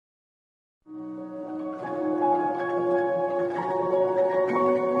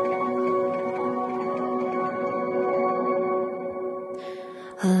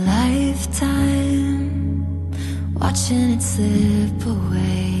slip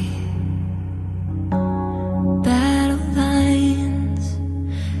away. Battle lines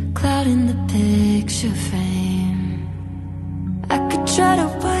clouding the picture frame. I could try to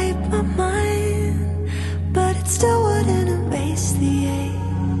wipe my mind, but it still wouldn't erase the ache.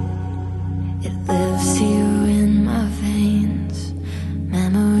 It lives here in my veins,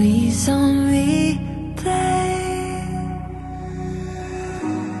 memories on replay.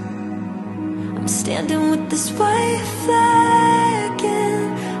 I'm standing with this white flag in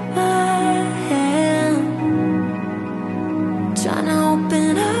my hand, trying to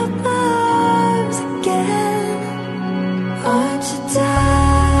open up my arms again. Aren't you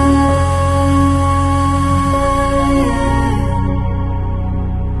tired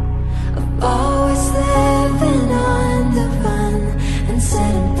of always living on the run and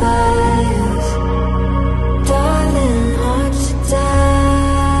setting fires? Darling, aren't you tired?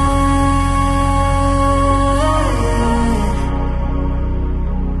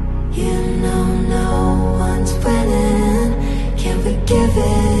 You know no one's winning. Can we give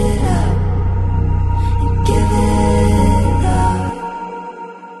it up and give it up?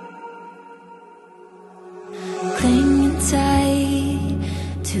 Clinging tight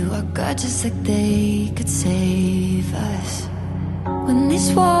to our grudges like they could save us. When these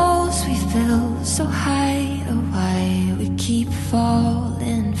walls we build so high, oh why we keep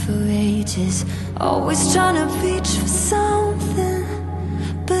falling for ages, always trying to reach for something,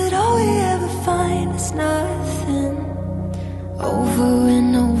 but all we ever find is nothing. Over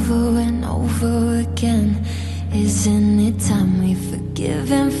and over and over again, isn't it time we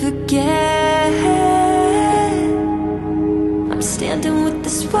forgive and forget? I'm standing with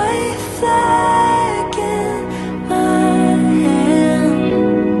this white flag